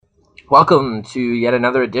Welcome to yet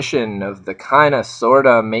another edition of the kinda,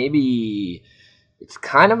 sorta, maybe it's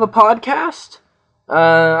kind of a podcast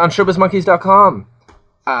on showbizmonkeys.com.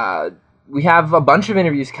 We have a bunch of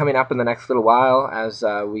interviews coming up in the next little while as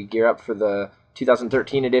we gear up for the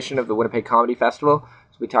 2013 edition of the Winnipeg Comedy Festival.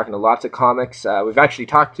 So we'll be talking to lots of comics. We've actually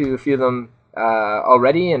talked to a few of them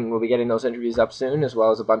already, and we'll be getting those interviews up soon, as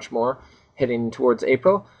well as a bunch more heading towards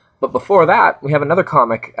April. But before that, we have another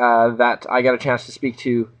comic that I got a chance to speak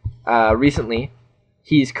to recently.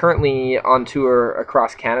 He's currently on tour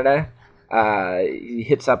across Canada. He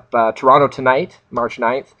hits up Toronto tonight, March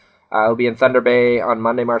 9th. He'll be in Thunder Bay on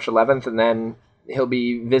Monday, March 11th, and then he'll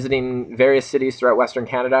be visiting various cities throughout Western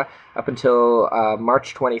Canada up until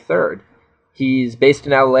March 23rd. He's based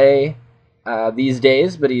in LA these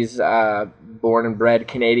days, but he's born and bred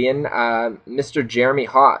Canadian, Mr. Jeremy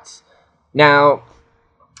Hotz. Now,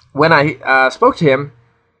 when I spoke to him,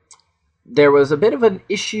 there was a bit of an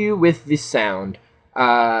issue with the sound.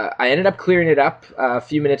 I ended up clearing it up a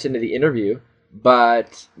few minutes into the interview,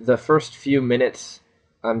 but the first few minutes,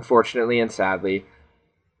 unfortunately and sadly,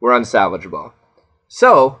 were unsalvageable.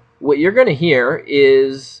 So, what you're going to hear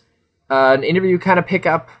is an interview kind of pick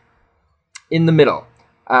up in the middle.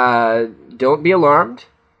 Don't be alarmed,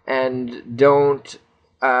 and don't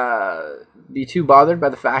be too bothered by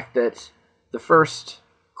the fact that the first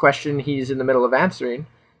question he's in the middle of answering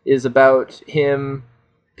is about him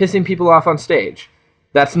pissing people off on stage.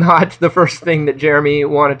 That's not the first thing that Jeremy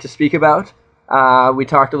wanted to speak about. We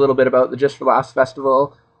talked a little bit about the Just for Laughs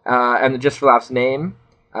Festival and the Just for Laughs name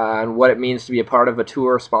and what it means to be a part of a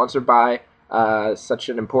tour sponsored by such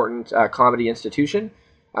an important comedy institution,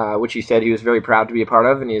 which he said he was very proud to be a part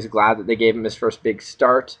of, and he was glad that they gave him his first big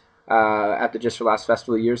start at the Just for Laughs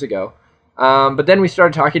Festival years ago. But then we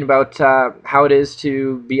started talking about how it is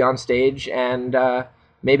to be on stage and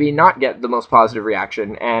maybe not get the most positive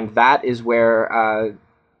reaction, and that is where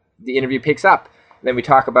the interview picks up. And then we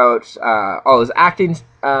talk about all his acting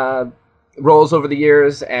roles over the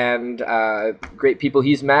years and great people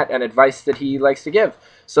he's met and advice that he likes to give.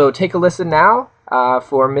 So take a listen now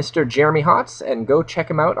for Mr. Jeremy Hotz, and go check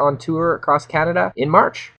him out on tour across Canada in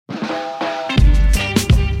March.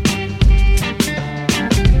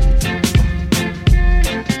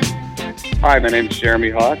 Hi, my name's Jeremy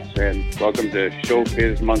Hotz, and welcome to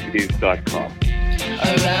showbizmonkeys.com.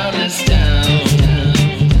 Around this town,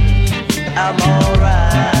 I'm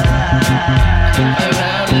alright.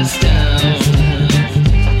 Around this town,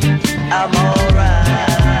 I'm alright.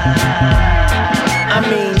 I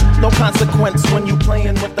mean, no consequence when you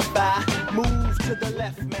playing with the fire. Move to the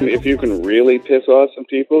left, man. If you can really piss off some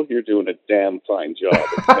people, you're doing a damn fine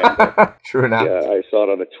job. True enough. Yeah, I saw it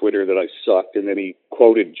on a Twitter that I sucked, and then he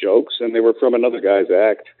quoted jokes, and they were from another guy's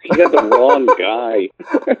act. He had the wrong guy.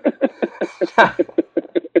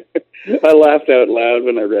 I laughed out loud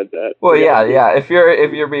when I read that. Well, yeah. If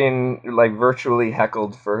you're being like virtually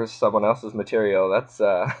heckled for someone else's material, that's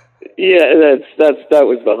Yeah, that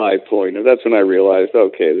was the high point. And that's when I realized,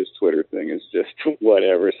 okay, this Twitter thing is just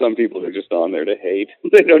whatever. Some people are just on there to hate.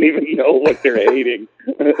 They don't even know what they're hating.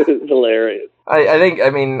 It's hilarious. I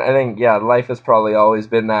think, yeah, life has probably always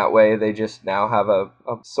been that way. They just now have a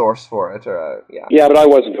source for it, or yeah. Yeah, but I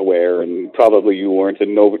wasn't aware, and probably you weren't,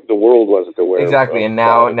 and the world wasn't aware. Exactly, and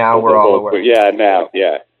now we're all aware. Yeah, now,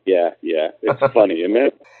 yeah. It's funny, isn't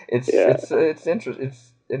it?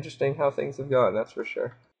 It's interesting how things have gone. That's for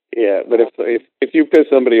sure. Yeah, but if you piss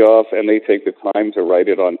somebody off and they take the time to write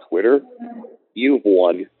it on Twitter, you've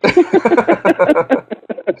won.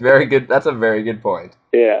 Very good. That's a very good point.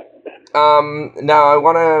 Yeah. Now I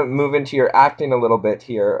want to move into your acting a little bit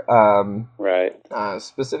here. Right.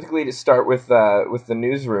 Specifically to start with the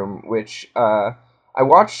Newsroom, which I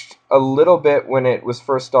watched a little bit when it was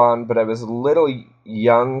first on, but I was a little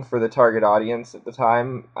young for the target audience at the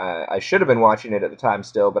time. I should have been watching it at the time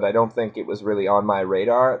still, but I don't think it was really on my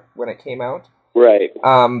radar when it came out. Right.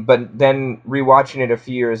 But then rewatching it a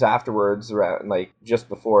few years afterwards, around like just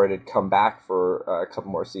before it had come back for a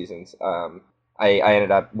couple more seasons, I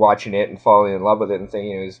ended up watching it and falling in love with it and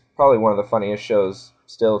thinking it was probably one of the funniest shows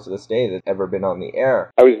still to this day that's ever been on the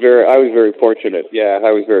air. I was very fortunate. Yeah,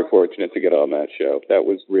 I was very fortunate to get on that show. That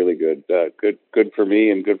was really good. Good for me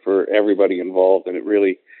and good for everybody involved, and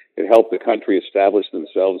it helped the country establish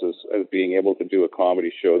themselves as being able to do a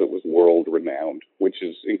comedy show that was world renowned, which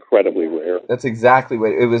is incredibly rare. That's exactly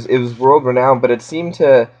what it was. It was world renowned, but it seemed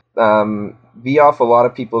to be off a lot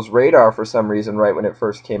of people's radar for some reason right when it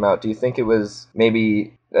first came out. Do you think it was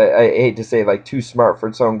maybe, I hate to say like too smart for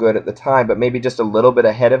its own good at the time, but maybe just a little bit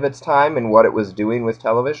ahead of its time in what it was doing with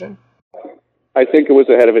television? I think it was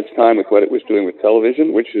ahead of its time with what it was doing with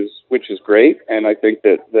television, which is great. And I think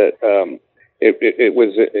that it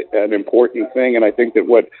was an important thing. And I think that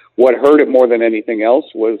what hurt it more than anything else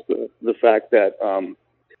was the fact that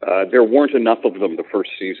there weren't enough of them the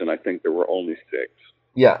first season. I think there were only 6.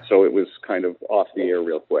 Yeah. So it was kind of off the air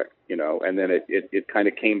real quick, and then it kind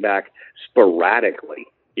of came back sporadically,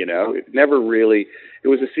 it never really, it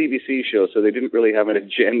was a CBC show, so they didn't really have an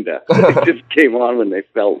agenda. It just came on when they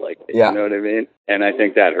felt like it, You know what I mean? And I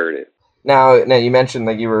think that hurt it. Now you mentioned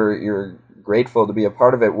like you're grateful to be a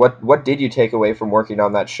part of it. What did you take away from working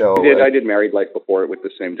on that show? I did Married Life before it with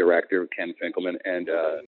the same director, Ken Finkelman, and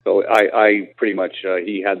so I pretty much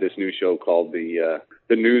he had this new show called the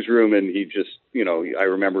Newsroom, and he just I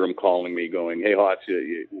remember him calling me, going, "Hey, Hotz,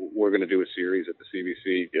 we're going to do a series at the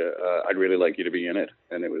CBC. I'd really like you to be in it."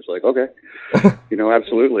 And it was like, okay,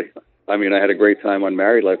 absolutely. I mean, I had a great time on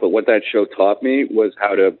Married Life, but what that show taught me was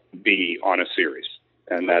how to be on a series.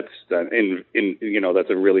 And that's that's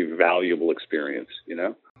a really valuable experience,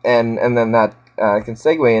 And then that can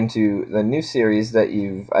segue into the new series that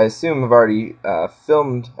I assume, have already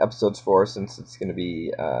filmed episodes for, since it's going to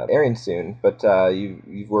be airing soon. But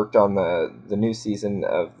you've worked on the new season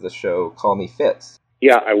of the show Call Me Fitz.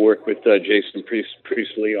 Yeah, I worked with Jason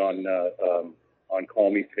Priestley on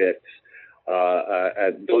Call Me Fitz.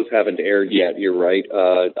 Those haven't aired yet. You're right.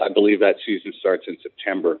 I believe that season starts in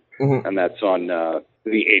September, and that's on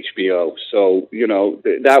the HBO. So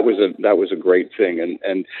that was a great thing,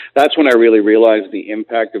 and that's when I really realized the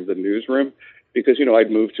impact of the Newsroom, because I'd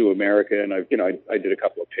moved to America, and I did a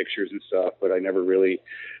couple of pictures and stuff, but I never really,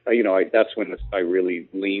 that's when I really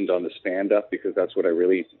leaned on the stand up, because that's what I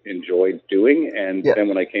really enjoyed doing. And then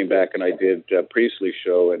when I came back and I did Priestley's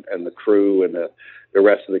show, and the crew and the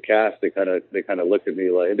rest of the cast, they kind of looked at me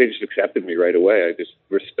like, they just accepted me right away. I just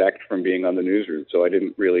respect from being on the Newsroom. So I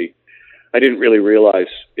didn't really realize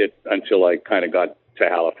it until I kind of got to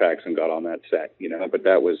Halifax and got on that set, but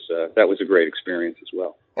that was a great experience as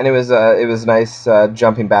well. And it was nice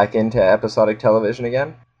jumping back into episodic television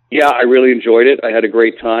again. Yeah, I really enjoyed it. I had a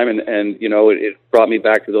great time, and it brought me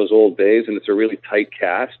back to those old days. And it's a really tight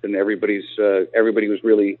cast, and everybody was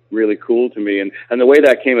really, really cool to me. And the way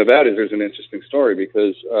that came about is there's an interesting story,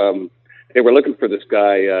 because they were looking for this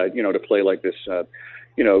guy, to play like this,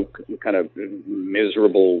 kind of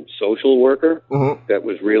miserable social worker that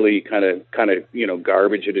was really kind of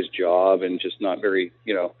garbage at his job, and just not very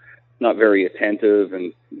attentive,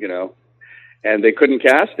 and they couldn't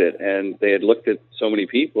cast it, and they had looked at so many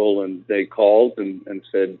people, and they called and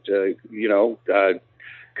said,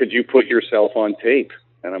 could you put yourself on tape?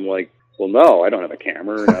 And I'm like, well, no, I don't have a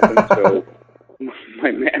camera or nothing. So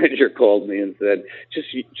my manager called me and said,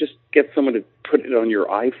 just get someone to put it on your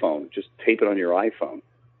iPhone, just tape it on your iPhone.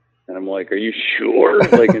 And I'm like, are you sure?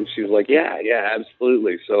 And she's like, yeah,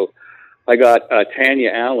 absolutely. So I got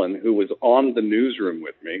Tanya Allen, who was on the Newsroom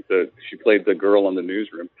with me. She played the girl on the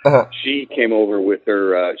Newsroom. Uh-huh. She came over with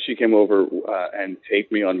her. She came over and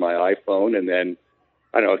taped me on my iPhone, and then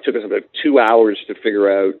I don't know. It took us about 2 hours to figure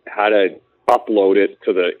out how to upload it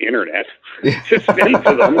to the internet to send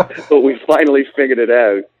to them. But we finally figured it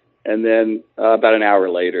out. And then about an hour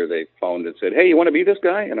later, they phoned and said, "Hey, you want to be this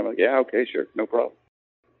guy?" And I'm like, "Yeah, okay, sure, no problem."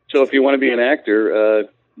 So if you want to be an actor,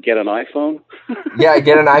 get an iPhone. Yeah,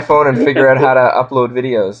 get an iPhone and figure out how to upload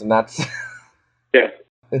videos, and that's yeah.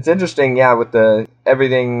 It's interesting, yeah, with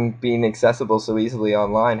everything being accessible so easily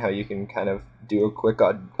online, how you can kind of do a quick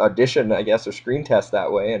audition, I guess, or screen test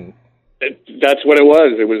that way, and that's what it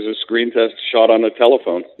was. It was a screen test shot on a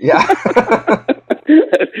telephone. Yeah.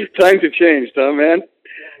 Time to change, huh, man?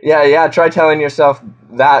 Yeah. Try telling yourself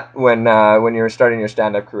that when you were starting your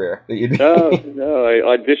stand-up career. That you'd be... No. I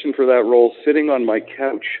auditioned for that role sitting on my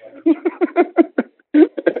couch.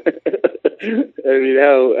 I mean,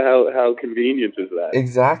 how convenient is that?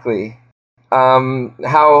 Exactly.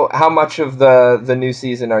 How much of the new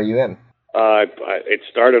season are you in? It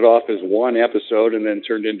started off as one episode and then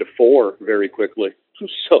turned into 4 very quickly.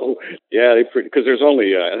 So yeah, because there's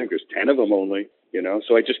only I think there's 10 of them only.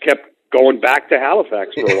 So I just kept going back to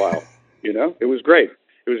Halifax for a while. It was great.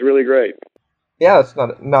 It was really great. Yeah, it's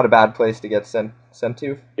not a bad place to get sent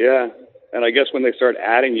to. Yeah, and I guess when they start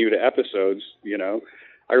adding you to episodes,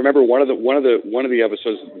 I remember one of the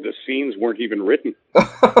episodes, the scenes weren't even written,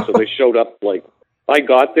 so they showed up like I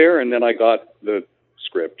got there and then I got the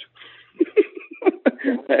script.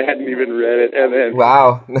 I hadn't even read it, and then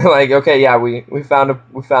wow, like okay, yeah, we found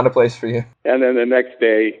a place for you. And then the next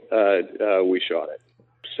day, we shot it,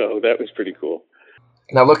 so that was pretty cool.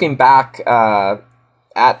 Now, looking back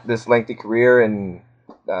at this lengthy career in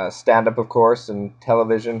stand-up, of course, and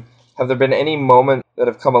television, Have there been any moments that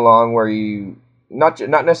have come along where you, not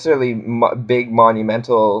necessarily big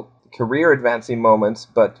monumental career advancing moments,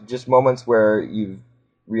 but just moments where you've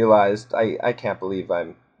realized, I can't believe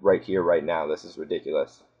I'm right here right now. This is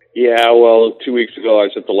ridiculous. Yeah, well, 2 weeks ago I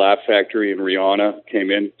was at the Laugh Factory and Rihanna came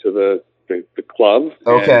into the club.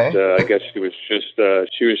 Okay. And I guess she was just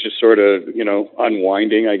sort of,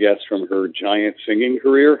 unwinding, I guess, from her giant singing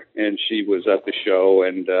career. And she was at the show,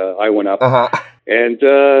 and I went up. Uh-huh. And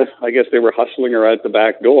I guess they were hustling her out the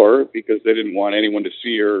back door because they didn't want anyone to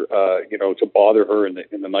see her, to bother her in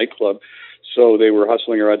the nightclub. So they were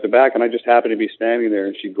hustling her out the back, and I just happened to be standing there,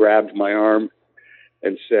 and she grabbed my arm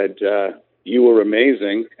and said, "You were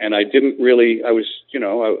amazing." And I didn't really, I was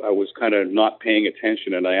kind of not paying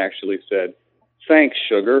attention, and I actually said, "Thanks,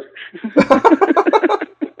 sugar."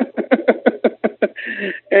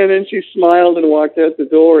 And then she smiled and walked out the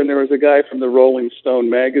door, and there was a guy from the Rolling Stone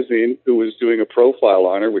magazine who was doing a profile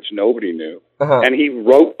on her, which nobody knew. Uh-huh. And he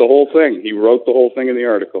wrote the whole thing. He wrote the whole thing in the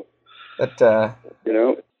article. That,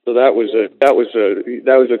 so that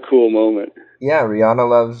was a cool moment. Yeah, Rihanna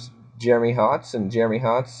loves Jeremy Hotz, and Jeremy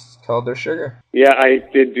Hotz called her sugar. Yeah, I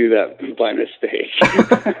did do that by mistake.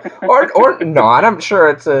 or not. I'm sure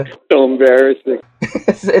it's a so embarrassing.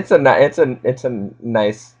 it's a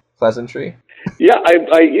nice pleasantry. Yeah,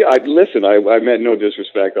 I listen. I meant no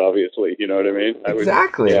disrespect, obviously. You know what I mean?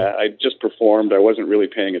 Exactly. I just performed. I wasn't really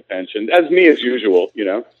paying attention, as me as usual.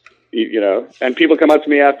 And people come up to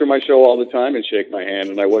me after my show all the time and shake my hand,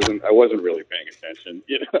 and I wasn't really paying attention.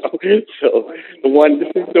 So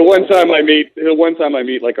the one time I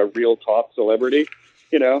meet like a real top celebrity,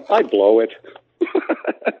 I blow it.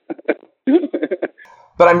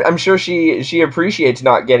 But I'm sure she appreciates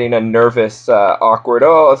not getting a nervous, awkward.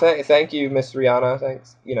 Oh, thank you, Miss Rihanna.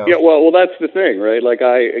 Thanks. Yeah, well, that's the thing, right? Like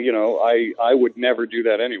I would never do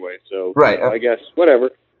that anyway. So right. I guess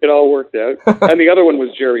whatever. It all worked out. And the other one was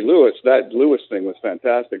Jerry Lewis. That Lewis thing was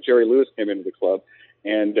fantastic. Jerry Lewis came into the club,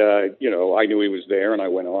 and I knew he was there, and I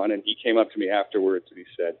went on, and he came up to me afterwards, and he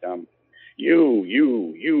said,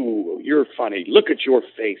 "You're funny. Look at your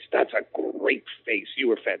face. That's a great face. You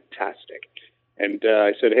were fantastic." And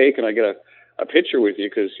I said, "Hey, can I get a picture with you?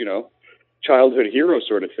 Because, childhood hero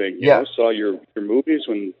sort of thing. Saw your movies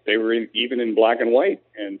when they were even in black and white."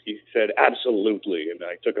 And he said, "Absolutely." And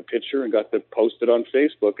I took a picture and got to post it on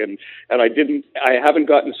Facebook. And I haven't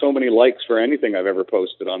gotten so many likes for anything I've ever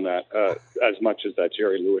posted on that as much as that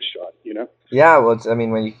Jerry Lewis shot, Yeah, well,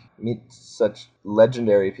 when you meet such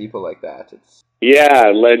legendary people like that, it's...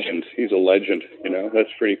 Yeah, legend. He's a legend, That's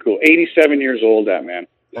pretty cool. 87 years old, that man.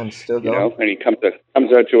 And still going. And he comes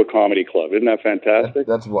out to a comedy club. Isn't that fantastic?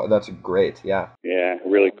 That's great. Yeah. Yeah,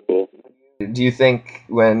 really cool. Do you think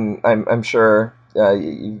when I'm sure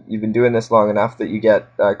you've been doing this long enough that you get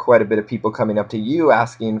quite a bit of people coming up to you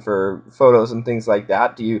asking for photos and things like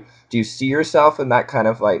that? Do you see yourself in that kind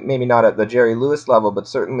of, like, maybe not at the Jerry Lewis level, but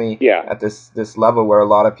certainly at this level where a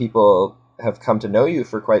lot of people have come to know you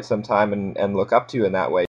for quite some time and look up to you in that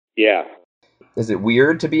way? Yeah. Is it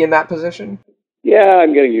weird to be in that position? Yeah,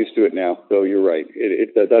 I'm getting used to it now. So you're right.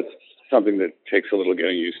 That's something that takes a little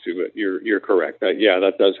getting used to. But you're correct.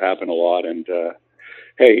 That does happen a lot. And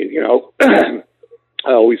hey, I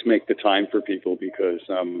always make the time for people because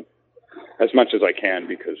as much as I can,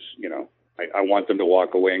 because I want them to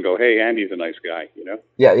walk away and go, "Hey, Andy's a nice guy."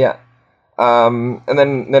 Yeah. And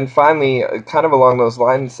then finally, kind of along those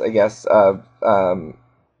lines, I guess,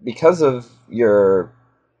 because of your,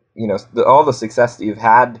 all the success that you've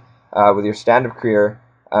had with your stand-up career,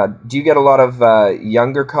 do you get a lot of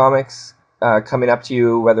younger comics coming up to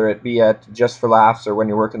you, whether it be at Just for Laughs or when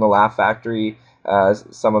you work in the Laugh Factory,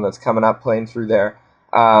 someone that's coming up playing through there,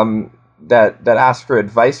 that ask for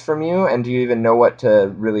advice from you? And do you even know what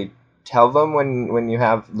to really tell them when you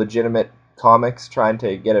have legitimate comics trying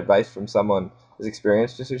to get advice from someone as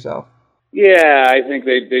experienced as yourself? Yeah, I think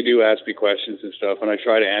they do ask me questions and stuff, and I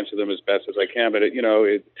try to answer them as best as I can. But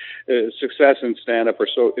success in stand-up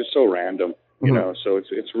is so random, So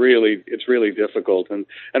it's really difficult, and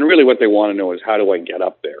really what they want to know is, how do I get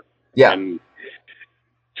up there? Yeah. And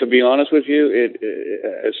to be honest with you, it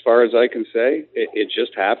as far as I can say, it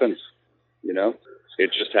just happens.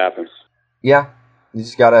 It just happens. Yeah, you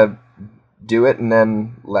just gotta do it, and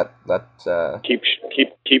then let keep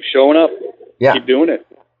showing up. Yeah, keep doing it.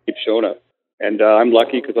 Keep showing up. And I'm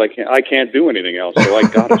lucky because I can't do anything else, so I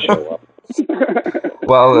gotta show up.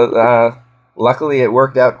 Well, luckily it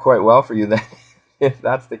worked out quite well for you then, if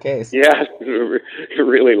that's the case. Yeah,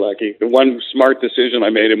 really lucky. The one smart decision I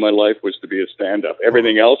made in my life was to be a stand-up.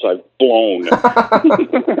 Everything else I've blown.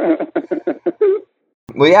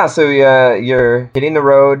 Well, yeah. So you're hitting the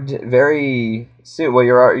road very soon. Well,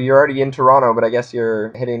 you're already in Toronto, but I guess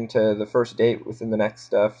you're heading to the first date within the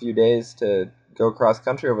next few days to go across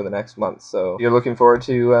country over the next month. So you're looking forward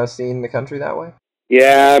to seeing the country that way.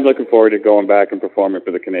 Yeah, I'm looking forward to going back and performing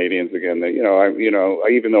for the Canadians again.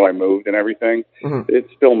 Even though I moved and everything, it's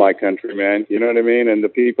still my country, man. You know what I mean? And the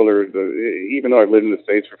people even though I've lived in the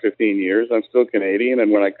States for 15 years, I'm still Canadian. And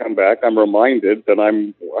when I come back, I'm reminded that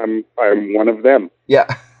I'm one of them. Yeah.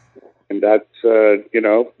 And that's,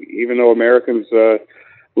 even though Americans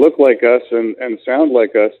look like us and sound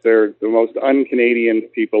like us, they're the most un-Canadian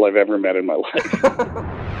people I've ever met in my life.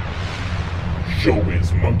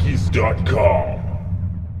 ShowbizMonkeys.com